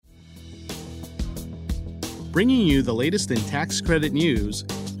Bringing you the latest in tax credit news,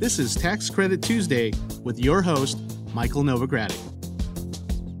 this is Tax Credit Tuesday with your host, Michael Novogradac.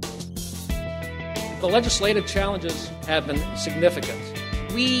 The legislative challenges have been significant.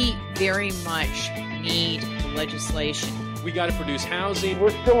 We very much need legislation. We got to produce housing.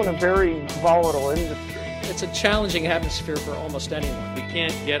 We're still in a very volatile industry. It's a challenging atmosphere for almost anyone. We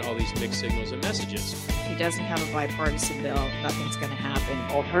can't get all these mixed signals and messages. If he doesn't have a bipartisan bill, nothing's going to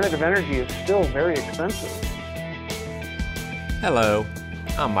happen. Alternative energy is still very expensive. Hello,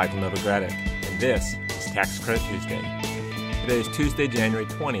 I'm Michael Novogradac, and this is Tax Credit Tuesday. Today is Tuesday, January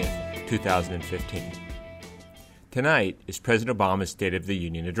 20th, 2015. Tonight is President Obama's State of the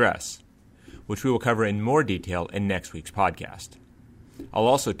Union address, which we will cover in more detail in next week's podcast. I'll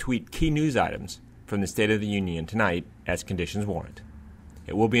also tweet key news items from the State of the Union tonight as conditions warrant.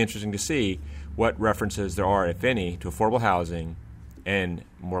 It will be interesting to see what references there are, if any, to affordable housing and,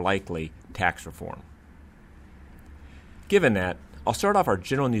 more likely, tax reform. Given that, I'll start off our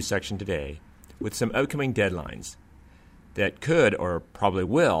general news section today with some upcoming deadlines that could, or probably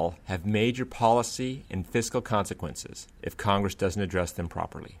will, have major policy and fiscal consequences if Congress doesn't address them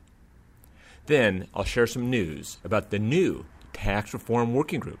properly. Then, I'll share some news about the new tax reform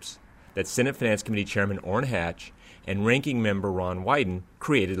working groups that Senate Finance Committee Chairman Orrin Hatch and Ranking Member Ron Wyden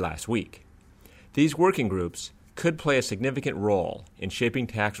created last week. These working groups could play a significant role in shaping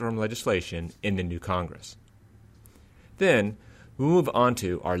tax reform legislation in the new Congress. Then, we'll move on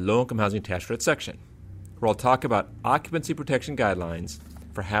to our low-income housing tax credit section, where I'll talk about occupancy protection guidelines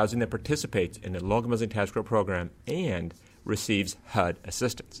for housing that participates in the low-income housing tax credit program and receives HUD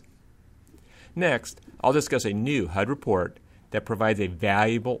assistance. Next, I'll discuss a new HUD report that provides a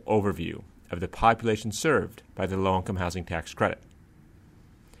valuable overview of the population served by the low-income housing tax credit.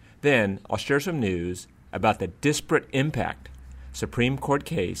 Then, I'll share some news about the disparate impact Supreme Court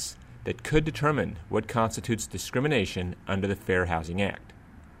case that could determine what constitutes discrimination under the Fair Housing Act.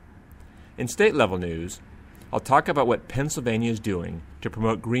 In state-level news, I'll talk about what Pennsylvania is doing to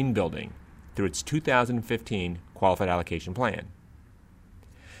promote green building through its 2015 Qualified Allocation Plan.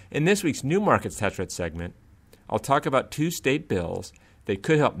 In this week's New Markets Tax Credit segment, I'll talk about two state bills that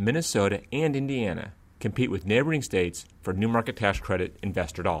could help Minnesota and Indiana compete with neighboring states for new market tax credit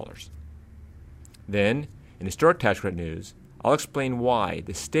investor dollars. Then, in historic tax credit news, I'll explain why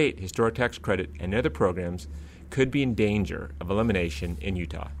the state historic tax credit and other programs could be in danger of elimination in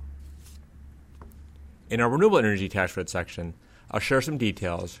Utah. In our renewable energy tax credit section, I'll share some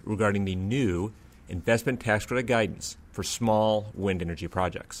details regarding the new investment tax credit guidance for small wind energy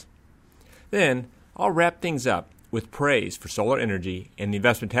projects. Then, I'll wrap things up with praise for solar energy and the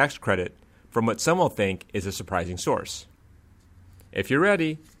investment tax credit from what some will think is a surprising source. If you're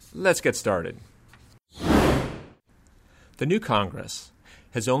ready, let's get started. The new Congress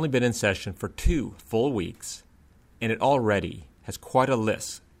has only been in session for 2 full weeks, and it already has quite a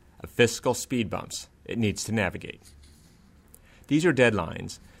list of fiscal speed bumps it needs to navigate. These are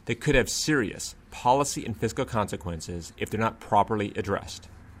deadlines that could have serious policy and fiscal consequences if they're not properly addressed.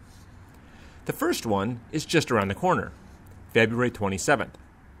 The first one is just around the corner, February 27th.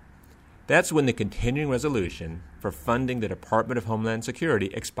 That's when the continuing resolution for funding the Department of Homeland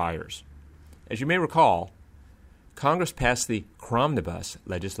Security expires. As you may recall, Congress passed the Cromnibus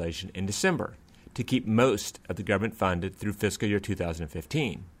legislation in December to keep most of the government funded through fiscal year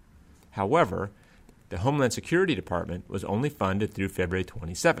 2015. However, the Homeland Security Department was only funded through February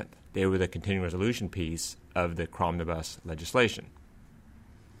 27th. They were the continuing resolution piece of the Cromnibus legislation.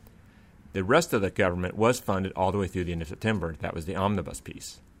 The rest of the government was funded all the way through the end of September. That was the omnibus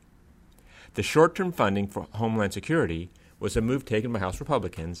piece. The short-term funding for Homeland Security was a move taken by House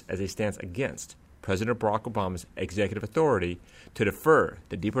Republicans as a stance against President Barack Obama's executive authority to defer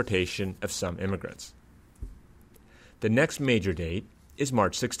the deportation of some immigrants. The next major date is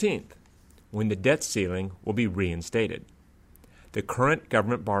March 16th, when the debt ceiling will be reinstated. The current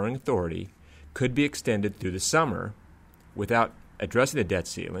government borrowing authority could be extended through the summer without addressing the debt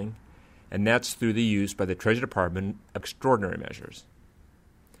ceiling, and that's through the use by the Treasury Department of extraordinary measures.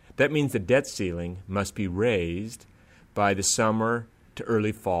 That means the debt ceiling must be raised by the summer to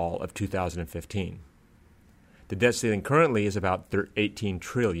early fall of 2015. The debt ceiling currently is about $18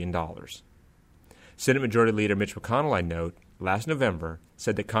 trillion. Senate Majority Leader Mitch McConnell, I note, last November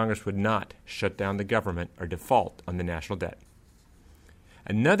said that Congress would not shut down the government or default on the national debt.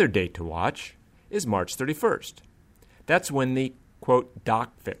 Another date to watch is March 31st. That's when the quote,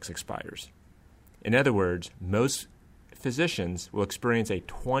 doc fix expires. In other words, most physicians will experience a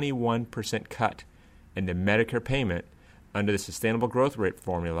 21% cut in the Medicare payment under the Sustainable Growth Rate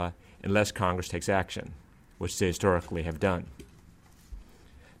formula unless Congress takes action, which they historically have done.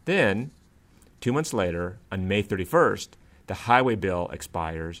 Then, 2 months later, on May 31st, the highway bill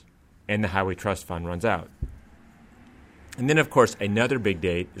expires and the highway trust fund runs out. And then, of course, another big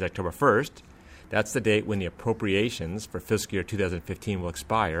date is October 1st. That's the date when the appropriations for fiscal year 2015 will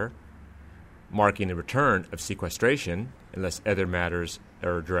expire, marking the return of sequestration, unless other matters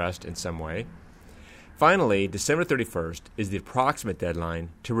are addressed in some way. Finally, December 31st is the approximate deadline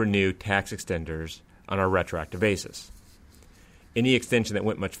to renew tax extenders on a retroactive basis. Any extension that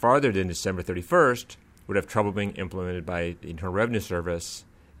went much farther than December 31st would have trouble being implemented by the Internal Revenue Service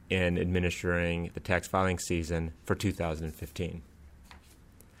in administering the tax filing season for 2015.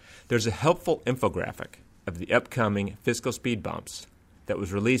 There's a helpful infographic of the upcoming fiscal speed bumps that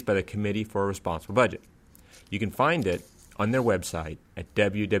was released by the Committee for a Responsible Budget. You can find it on their website at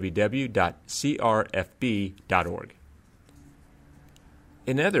www.crfb.org.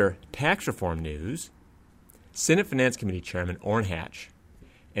 In other tax reform news, Senate Finance Committee Chairman Orrin Hatch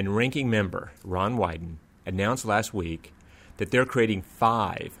and Ranking Member Ron Wyden announced last week that they're creating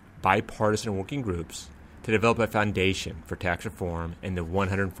 5 bipartisan working groups to develop a foundation for tax reform in the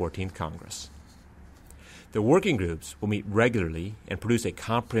 114th Congress. The working groups will meet regularly and produce a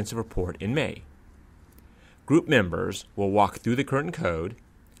comprehensive report in May. Group members will walk through the current code,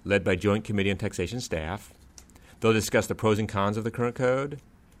 led by Joint Committee on Taxation staff. They'll discuss the pros and cons of the current code,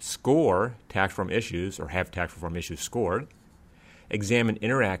 score tax reform issues or have tax reform issues scored, examine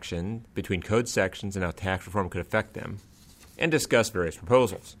interaction between code sections and how tax reform could affect them, and discuss various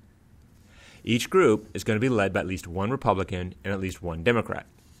proposals. Each group is going to be led by at least one Republican and at least one Democrat.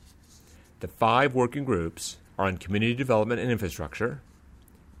 The 5 working groups are on community development and infrastructure,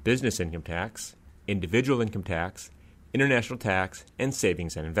 business income tax, individual income tax, international tax, and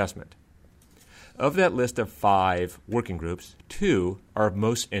savings and investment. Of that list of 5 working groups, 2 are of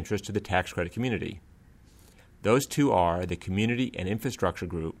most interest to the tax credit community. Those 2 are the Community and Infrastructure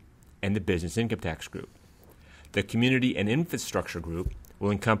Group and the Business Income Tax Group. The Community and Infrastructure Group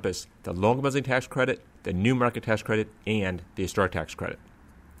will encompass the low-income housing tax credit, the new market tax credit, and the historic tax credit.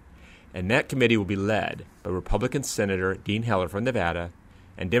 And that committee will be led by Republican Senator Dean Heller from Nevada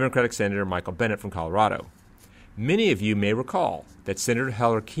and Democratic Senator Michael Bennet from Colorado. Many of you may recall that Senator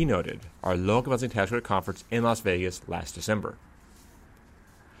Heller keynoted our low-income housing tax credit conference in Las Vegas last December.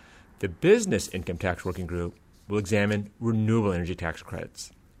 The Business Income Tax Working Group will examine renewable energy tax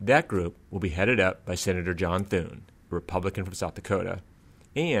credits. That group will be headed up by Senator John Thune, a Republican from South Dakota,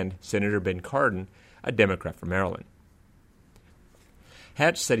 and Senator Ben Cardin, a Democrat from Maryland.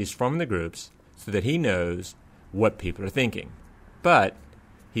 Hatch said he's from the groups so that he knows what people are thinking. But,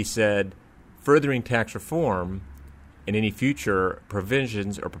 he said, furthering tax reform and any future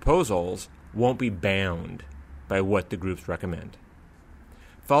provisions or proposals won't be bound by what the groups recommend.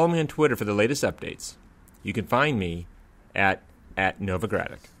 Follow me on Twitter for the latest updates. You can find me at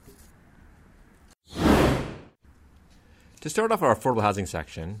Novogradic. To start off our affordable housing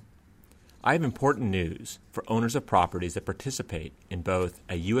section, I have important news for owners of properties that participate in both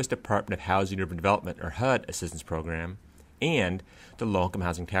a U.S. Department of Housing and Urban Development, or HUD, assistance program and the Low-Income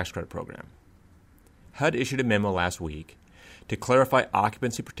Housing Tax Credit Program. HUD issued a memo last week to clarify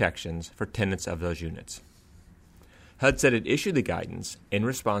occupancy protections for tenants of those units. HUD said it issued the guidance in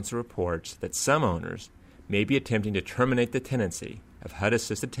response to reports that some owners may be attempting to terminate the tenancy of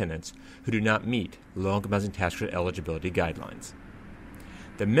HUD-assisted tenants who do not meet low-income housing tax credit eligibility guidelines.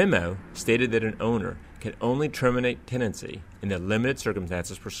 The memo stated that an owner can only terminate tenancy in the limited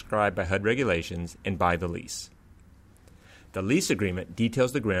circumstances prescribed by HUD regulations and by the lease. The lease agreement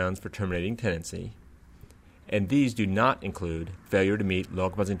details the grounds for terminating tenancy, and these do not include failure to meet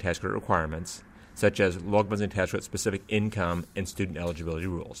low-income housing tax credit requirements, such as low-income housing tax credit specific income and student eligibility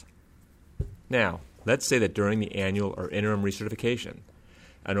rules. Now, let's say that during the annual or interim recertification,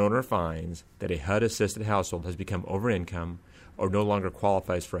 an owner finds that a HUD-assisted household has become over-income or no longer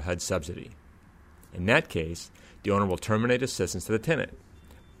qualifies for a HUD subsidy. In that case, the owner will terminate assistance to the tenant.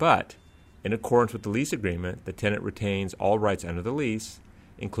 But, in accordance with the lease agreement, the tenant retains all rights under the lease,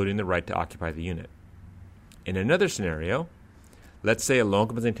 including the right to occupy the unit. In another scenario, let's say a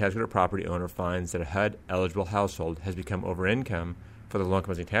low-income housing tax credit property owner finds that a HUD-eligible household has become over-income for the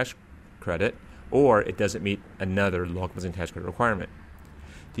low-income housing tax credit, or it doesn't meet another low-income housing tax credit requirement.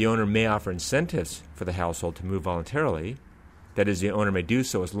 The owner may offer incentives for the household to move voluntarily. That is, the owner may do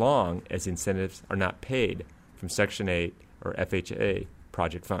so as long as the incentives are not paid from Section 8 or FHA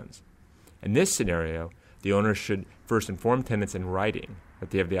project funds. In this scenario, the owner should first inform tenants in writing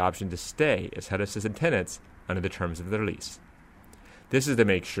that they have the option to stay as HUD-assisted tenants under the terms of their lease. This is to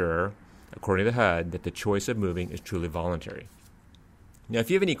make sure, according to the HUD, that the choice of moving is truly voluntary. Now, if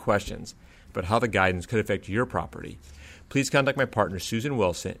you have any questions about how the guidance could affect your property, please contact my partner Susan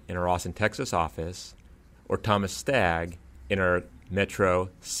Wilson in our Austin, Texas office or Thomas Stagg in our Metro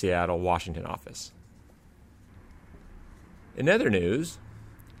Seattle, Washington office. In other news,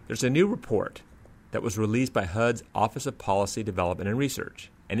 there's a new report that was released by HUD's Office of Policy Development and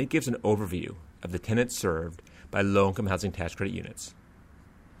Research, and it gives an overview of the tenants served by low-income housing tax credit units.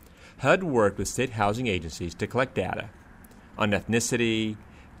 HUD worked with state housing agencies to collect data on ethnicity,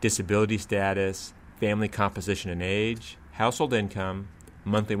 disability status, family composition and age, household income,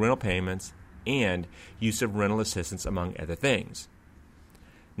 monthly rental payments, and use of rental assistance, among other things.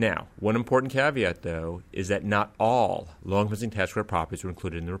 Now, one important caveat, though, is that not all low-income housing tax credit properties were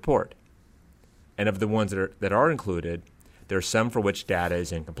included in the report. And of the ones that are included, there are some for which data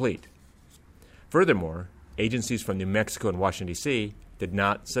is incomplete. Furthermore, agencies from New Mexico and Washington, D.C. did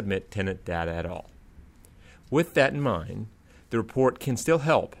not submit tenant data at all. With that in mind, the report can still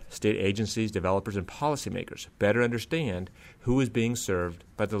help state agencies, developers, and policymakers better understand who is being served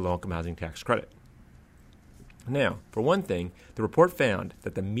by the low-income housing tax credit. Now, for one thing, the report found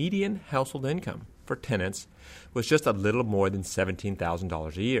that the median household income for tenants was just a little more than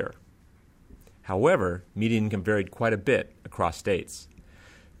 $17,000 a year. However, median income varied quite a bit across states.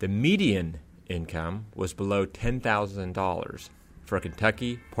 The median income was below $10,000 for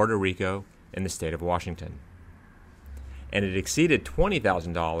Kentucky, Puerto Rico, and the state of Washington. And it exceeded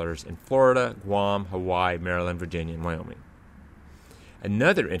 $20,000 in Florida, Guam, Hawaii, Maryland, Virginia, and Wyoming.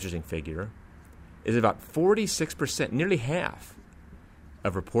 Another interesting figure is about 46%, nearly half,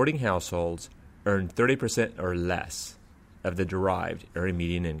 of reporting households earn 30% or less of the derived area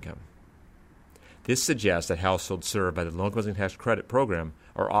median income. This suggests that households served by the low-income housing tax credit program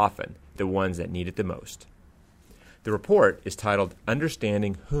are often the ones that need it the most. The report is titled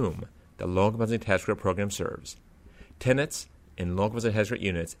Understanding Whom the Low-Income Housing Tax Credit Program Serves, Tenants in Low-Income Housing Tax Credit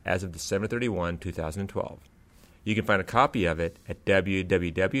Units as of December 31, 2012. You can find a copy of it at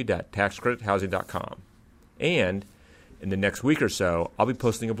www.taxcredithousing.com. And in the next week or so, I'll be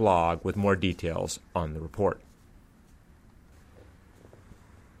posting a blog with more details on the report.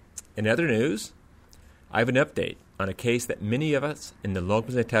 In other news, I have an update on a case that many of us in the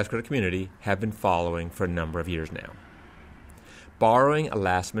low-income housing tax credit community have been following for a number of years now. Borrowing a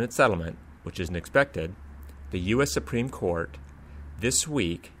last-minute settlement, which isn't expected, the U.S. Supreme Court this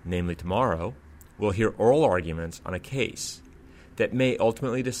week, namely tomorrow, will hear oral arguments on a case that may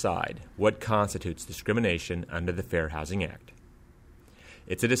ultimately decide what constitutes discrimination under the Fair Housing Act.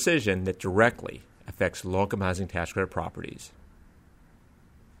 It's a decision that directly affects low-income housing tax credit properties.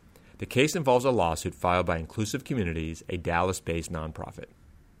 The case involves a lawsuit filed by Inclusive Communities, a Dallas-based nonprofit.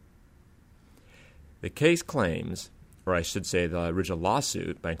 The case claims, or I should say the original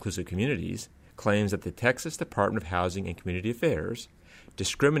lawsuit by Inclusive Communities, claims that the Texas Department of Housing and Community Affairs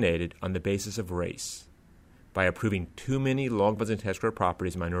discriminated on the basis of race by approving too many low-income housing tax credit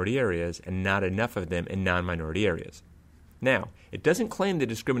properties in minority areas and not enough of them in non-minority areas. Now, it doesn't claim that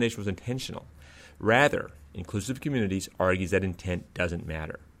discrimination was intentional. Rather, Inclusive Communities argues that intent doesn't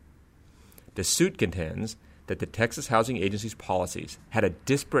matter. The suit contends that the Texas Housing Agency's policies had a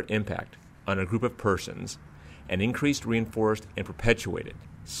disparate impact on a group of persons and increased, reinforced, and perpetuated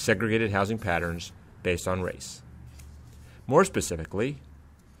segregated housing patterns based on race. More specifically,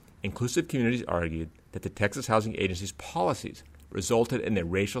 Inclusive Communities argued that the Texas Housing Agency's policies resulted in a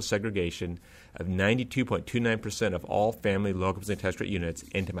racial segregation of 92.29% of all family low-income housing tax credit units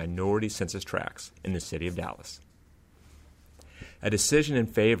into minority census tracts in the city of Dallas. A decision in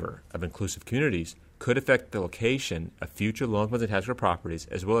favor of Inclusive Communities could affect the location of future low-income housing tax credit properties,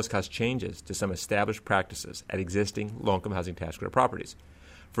 as well as cause changes to some established practices at existing low-income housing tax credit properties.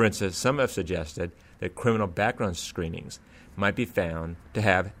 For instance, some have suggested that criminal background screenings might be found to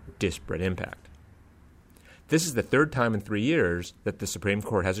have disparate impact. This is the third time in 3 years that the Supreme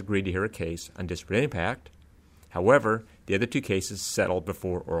Court has agreed to hear a case on disparate impact. However, the other two cases settled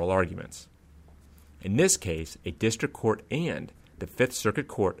before oral arguments. In this case, a district court and the Fifth Circuit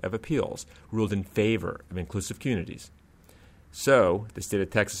Court of Appeals ruled in favor of Inclusive Communities. So, the state of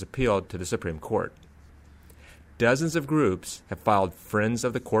Texas appealed to the Supreme Court. Dozens of groups have filed Friends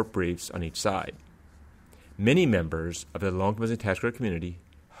of the Court briefs on each side. Many members of the low-income housing tax credit community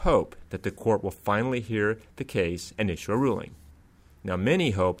hope that the court will finally hear the case and issue a ruling. Now, many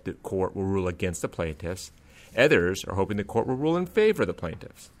hope the court will rule against the plaintiffs. Others are hoping the court will rule in favor of the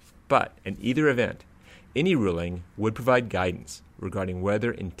plaintiffs. But in either event, any ruling would provide guidance regarding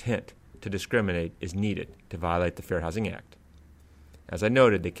whether intent to discriminate is needed to violate the Fair Housing Act. As I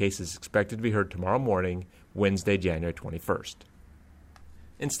noted, the case is expected to be heard tomorrow morning, Wednesday, January 21st.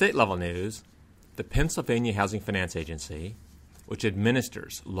 In state-level news, the Pennsylvania Housing Finance Agency, which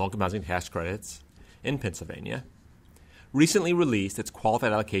administers low-income housing tax credits in Pennsylvania, recently released its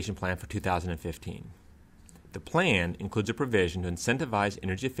Qualified Allocation Plan for 2015. The plan includes a provision to incentivize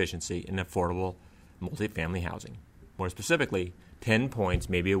energy efficiency in affordable multifamily housing. More specifically, 10 points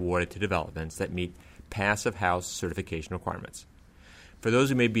may be awarded to developments that meet Passive House certification requirements. For those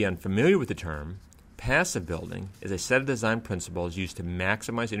who may be unfamiliar with the term, passive building is a set of design principles used to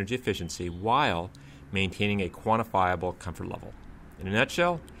maximize energy efficiency while maintaining a quantifiable comfort level. In a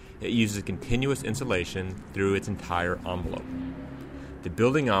nutshell, it uses continuous insulation through its entire envelope. The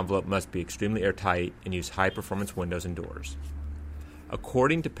building envelope must be extremely airtight and use high-performance windows and doors.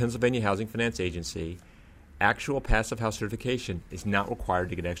 According to Pennsylvania Housing Finance Agency, actual passive house certification is not required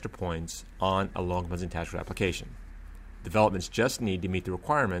to get extra points on a low-income tax credit application. Developments just need to meet the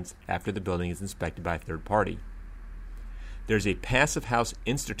requirements after the building is inspected by a third party. There's a Passive House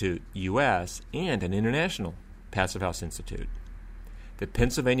Institute U.S. and an international Passive House Institute. The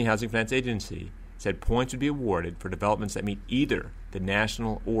Pennsylvania Housing Finance Agency said points would be awarded for developments that meet either the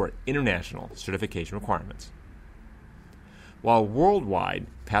national or international certification requirements. While worldwide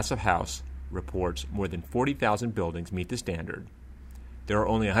Passive House reports more than 40,000 buildings meet the standard, there are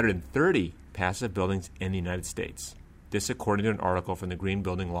only 130 passive buildings in the United States. This according to an article from the Green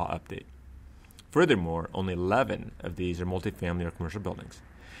Building Law Update. Furthermore, only 11 of these are multifamily or commercial buildings.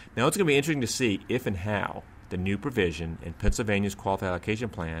 Now it's going to be interesting to see if and how the new provision in Pennsylvania's Qualified Allocation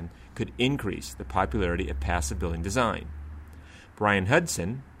Plan could increase the popularity of passive building design. Brian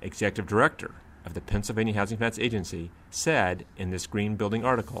Hudson, Executive Director of the Pennsylvania Housing Finance Agency, said in this Green Building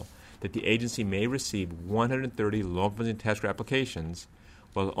article that the agency may receive 130 low-income tax credit applications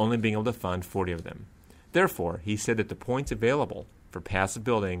while only being able to fund 40 of them. Therefore, he said that the points available for passive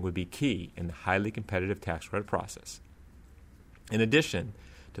building would be key in the highly competitive tax credit process. In addition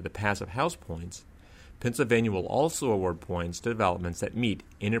to the passive house points, Pennsylvania will also award points to developments that meet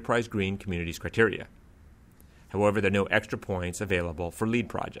Enterprise Green Communities criteria. However, there are no extra points available for LEED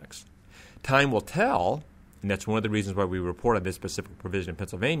projects. Time will tell, and that's one of the reasons why we report on this specific provision in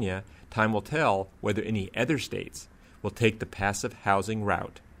Pennsylvania, time will tell whether any other states will take the passive housing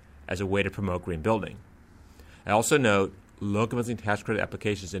route as a way to promote green building. I also note low-income tax credit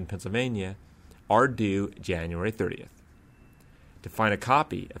applications in Pennsylvania are due January 30th. To find a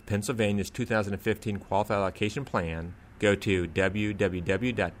copy of Pennsylvania's 2015 Qualified Allocation Plan, go to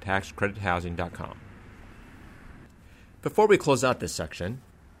www.taxcredithousing.com. Before we close out this section,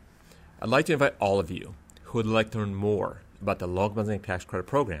 I'd like to invite all of you who would like to learn more about the Low-Income Tax Credit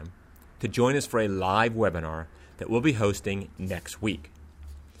Program to join us for a live webinar that we'll be hosting next week.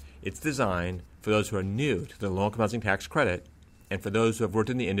 It's designed for those who are new to the Low-Income Tax Credit and for those who have worked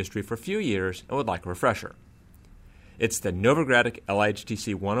in the industry for a few years and would like a refresher. It's the Novogradac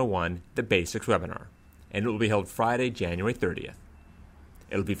LIHTC 101, The Basics webinar, and it will be held Friday, January 30th.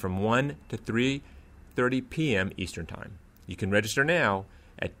 It will be from 1 to 3:30 p.m. Eastern Time. You can register now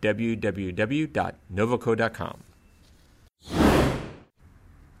at www.novoco.com.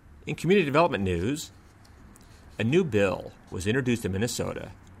 In community development news, a new bill was introduced in Minnesota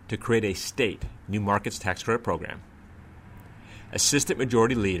to create a state new markets tax credit program. Assistant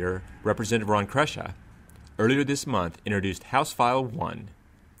Majority Leader Representative Ron Kresha earlier this month introduced House File 1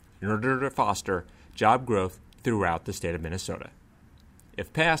 in order to foster job growth throughout the state of Minnesota.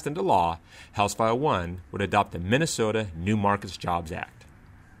 If passed into law, House File 1 would adopt the Minnesota New Markets Jobs Act.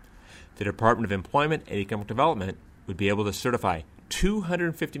 The Department of Employment and Economic Development would be able to certify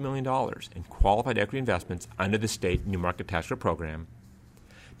 $250 million in qualified equity investments under the state New Market Tax Credit Program.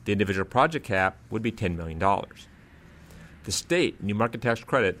 The individual project cap would be $10 million. The state New Market Tax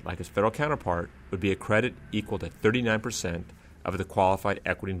Credit, like its federal counterpart, would be a credit equal to 39% of the qualified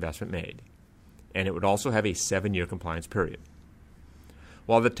equity investment made, and it would also have a 7-year compliance period.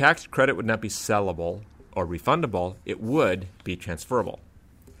 While the tax credit would not be sellable or refundable, it would be transferable.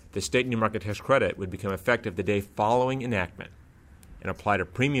 The state New Market Tax Credit would become effective the day following enactment and apply to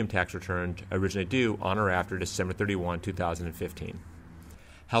premium tax returns originally due on or after December 31, 2015.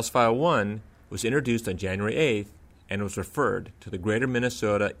 House File 1 was introduced on January 8th and was referred to the Greater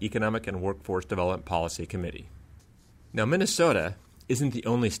Minnesota Economic and Workforce Development Policy Committee. Now, Minnesota isn't the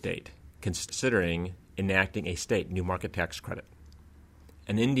only state considering enacting a state new market tax credit.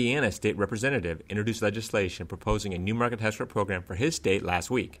 An Indiana state representative introduced legislation proposing a new market tax credit program for his state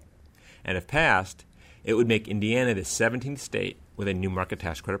last week, and if passed, it would make Indiana the 17th state with a new market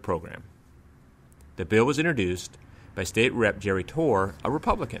tax credit program. The bill was introduced by State Rep. Jerry Torr, a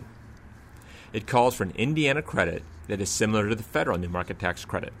Republican. It calls for an Indiana credit that is similar to the federal new market tax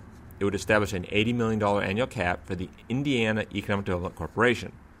credit. It would establish an $80 million annual cap for the Indiana Economic Development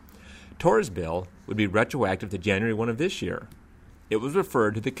Corporation. Torr's bill would be retroactive to January 1 of this year. It was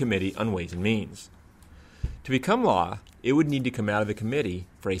referred to the Committee on Ways and Means. To become law, it would need to come out of the committee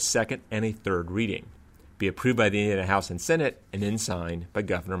for a second and a third reading, be approved by the Indiana House and Senate, and then signed by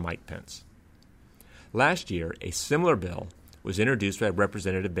Governor Mike Pence. Last year, a similar bill was introduced by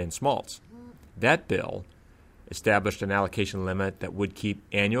Representative Ben Smaltz. That bill established an allocation limit that would keep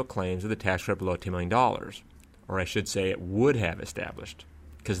annual claims of the tax credit below $10 million, or I should say it would have established,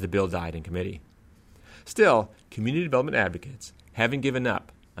 because the bill died in committee. Still, community development advocates haven't given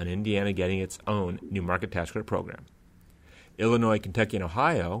up on Indiana getting its own new market tax credit program. Illinois, Kentucky, and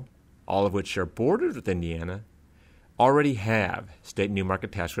Ohio, all of which share borders with Indiana, already have state new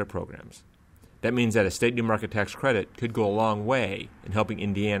market tax credit programs. That means that a state new market tax credit could go a long way in helping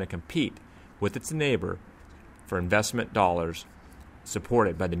Indiana compete with its neighbor for investment dollars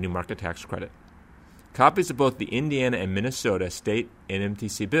supported by the new market tax credit. Copies of both the Indiana and Minnesota state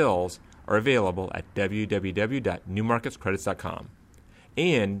NMTC bills are available at www.newmarketscredits.com.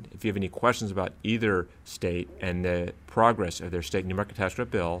 And if you have any questions about either state and the progress of their state new market tax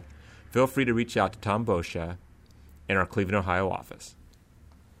credit bill, feel free to reach out to Tom Boscia in our Cleveland, Ohio office.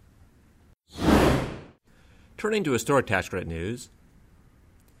 Turning to historic tax credit news,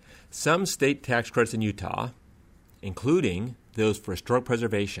 some state tax credits in Utah, including those for historic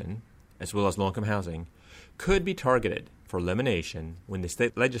preservation as well as low-income housing, could be targeted for elimination when the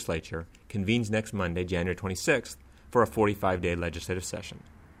state legislature convenes next Monday, January 26th, for a 45-day legislative session.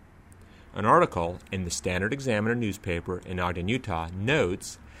 An article in the Standard Examiner newspaper in Ogden, Utah,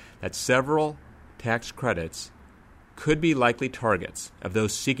 notes that several tax credits could be likely targets of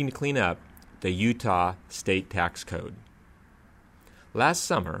those seeking to clean up the Utah State Tax Code. Last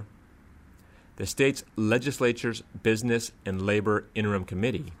summer, the state's legislature's Business and Labor Interim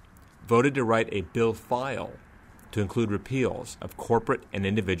Committee voted to write a bill file to include repeals of corporate and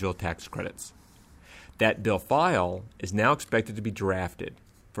individual tax credits. That bill file is now expected to be drafted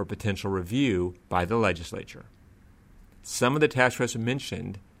for potential review by the legislature. Some of the tax credits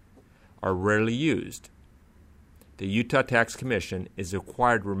mentioned are rarely used. The Utah Tax Commission is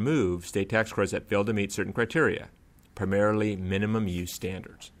required to remove state tax credits that fail to meet certain criteria, primarily minimum use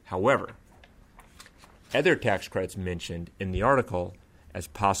standards. However, other tax credits mentioned in the article as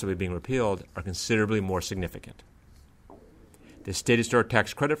possibly being repealed are considerably more significant. The state historic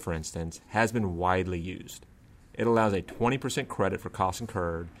tax credit, for instance, has been widely used. It allows a 20% credit for costs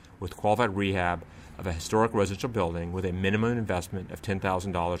incurred with qualified rehab of a historic residential building with a minimum investment of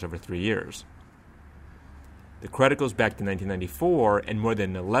 $10,000 over 3 years. The credit goes back to 1994, and more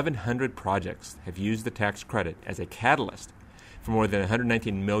than 1,100 projects have used the tax credit as a catalyst for more than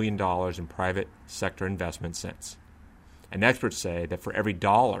 $119 million in private sector investment since. And experts say that for every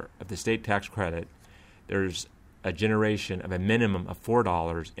dollar of the state tax credit, there's a generation of a minimum of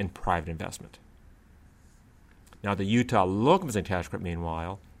 $4 in private investment. Now, the Utah local housing tax credit,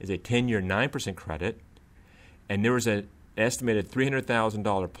 meanwhile, is a 10-year 9% credit, and there was an estimated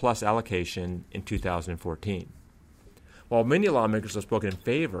 $300,000 plus allocation in 2014. While many lawmakers have spoken in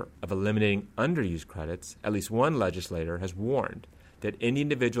favor of eliminating underused credits, at least one legislator has warned that any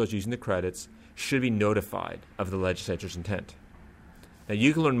individuals using the credits should be notified of the legislature's intent. Now,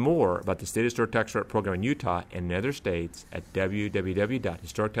 you can learn more about the State Historic Tax Credit Program in Utah and in other states at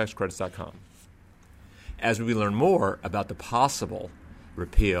www.historictaxcredits.com. As we learn more about the possible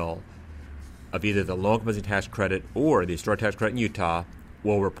repeal of either the low-income housing tax credit or the historic tax credit in Utah,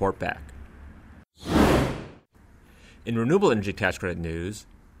 we'll report back. In renewable energy tax credit news,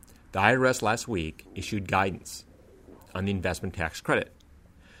 the IRS last week issued guidance on the investment tax credit.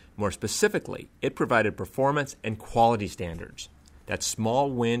 More specifically, it provided performance and quality standards that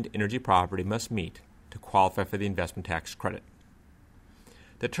small wind energy property must meet to qualify for the investment tax credit.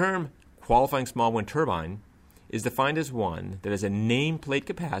 The term qualifying small wind turbine is defined as one that has a nameplate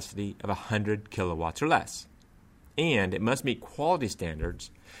capacity of 100 kilowatts or less, and it must meet quality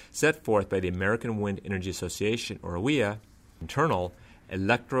standards set forth by the American Wind Energy Association, or AWEA, Internal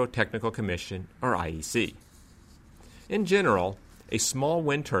Electrotechnical Commission, or IEC. In general, a small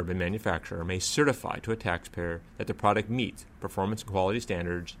wind turbine manufacturer may certify to a taxpayer that the product meets performance and quality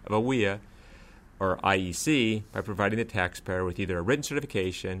standards of AWEA or IEC by providing the taxpayer with either a written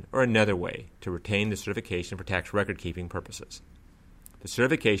certification or another way to retain the certification for tax record-keeping purposes. The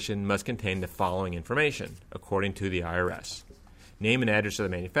certification must contain the following information, according to the IRS: name and address of the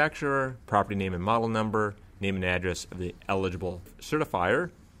manufacturer, property name and model number, name and address of the eligible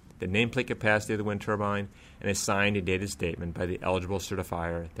certifier, the nameplate capacity of the wind turbine, and a signed and dated statement by the eligible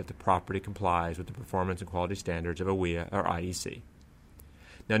certifier that the property complies with the performance and quality standards of AWEA or IEC.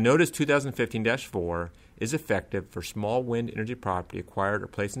 Now, Notice 2015-4 is effective for small wind energy property acquired or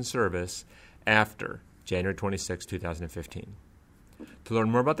placed in service after January 26, 2015. To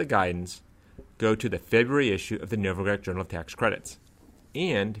learn more about the guidance, go to the February issue of the Novogradac Journal of Tax Credits.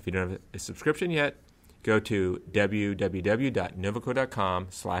 And if you don't have a subscription yet, go to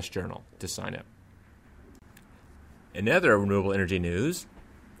www.novoco.com/journal to sign up. In other renewable energy news,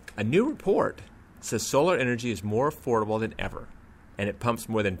 a new report says solar energy is more affordable than ever, and it pumps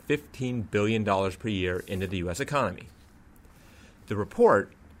more than $15 billion per year into the U.S. economy. The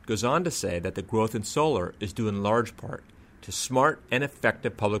report goes on to say that the growth in solar is due in large part to smart and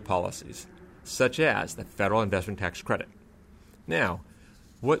effective public policies, such as the federal investment tax credit. Now,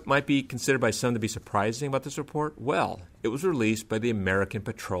 what might be considered by some to be surprising about this report? Well, it was released by the American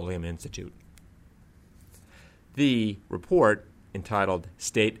Petroleum Institute. The report, entitled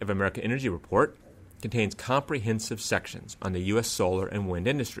State of American Energy Report, contains comprehensive sections on the U.S. solar and wind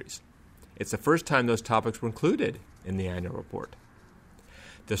industries. It's the first time those topics were included in the annual report.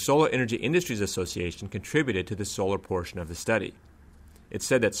 The Solar Energy Industries Association contributed to the solar portion of the study. It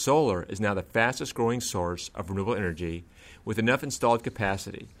said that solar is now the fastest growing source of renewable energy with enough installed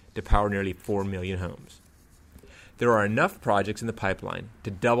capacity to power nearly 4 million homes. There are enough projects in the pipeline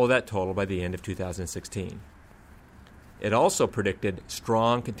to double that total by the end of 2016. It also predicted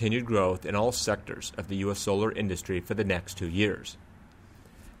strong continued growth in all sectors of the U.S. solar industry for the next 2 years.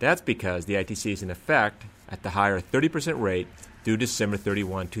 That's because the ITC is in effect at the higher 30% rate through December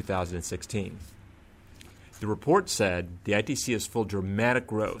 31, 2016. The report said the ITC has fueled dramatic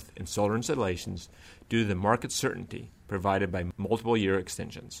growth in solar installations due to the market certainty provided by multiple year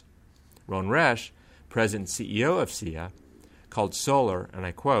extensions. Ron Resch, President and CEO of SEIA, called solar, and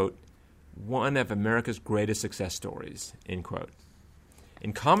I quote, one of America's greatest success stories, end quote.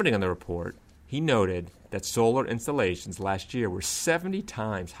 In commenting on the report, he noted that solar installations last year were 70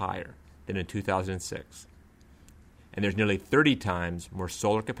 times higher than in 2006. And there's nearly 30 times more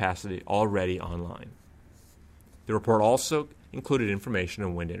solar capacity already online. The report also included information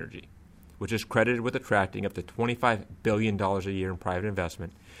on wind energy, which is credited with attracting up to $25 billion a year in private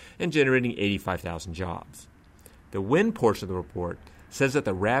investment and generating 85,000 jobs. The wind portion of the report says that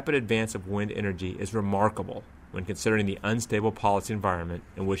the rapid advance of wind energy is remarkable when considering the unstable policy environment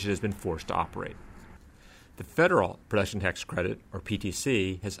in which it has been forced to operate. The Federal Production Tax Credit, or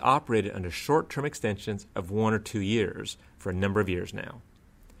PTC, has operated under short-term extensions of 1 or 2 years for a number of years now.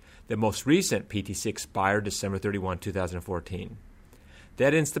 The most recent PTC expired December 31, 2014.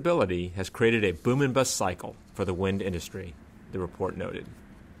 That instability has created a boom and bust cycle for the wind industry, the report noted.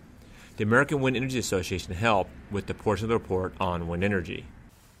 The American Wind Energy Association helped with the portion of the report on wind energy.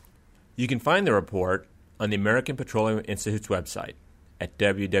 You can find the report on the American Petroleum Institute's website at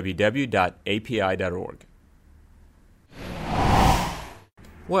www.api.org.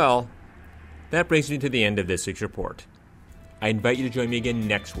 Well, that brings me to the end of this week's report. I invite you to join me again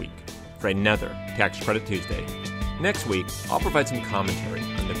next week for another Tax Credit Tuesday. Next week, I'll provide some commentary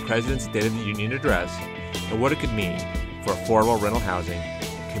on the President's State of the Union address and what it could mean for affordable rental housing,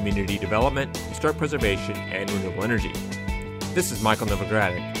 community development, historic preservation, and renewable energy. This is Michael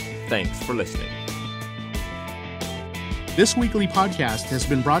Novogradac. Thanks for listening. This weekly podcast has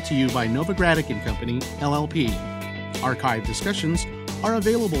been brought to you by Novogradac & Company, LLP. Archived discussions are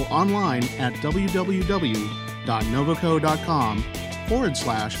available online at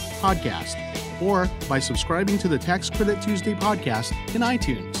www.novoco.com/podcast or by subscribing to the Tax Credit Tuesday podcast in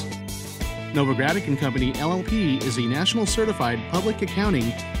iTunes. Novogradac & Company, LLP is a national certified public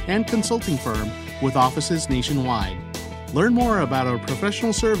accounting and consulting firm with offices nationwide. Learn more about our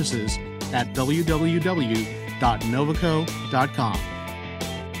professional services at www.novoco.com.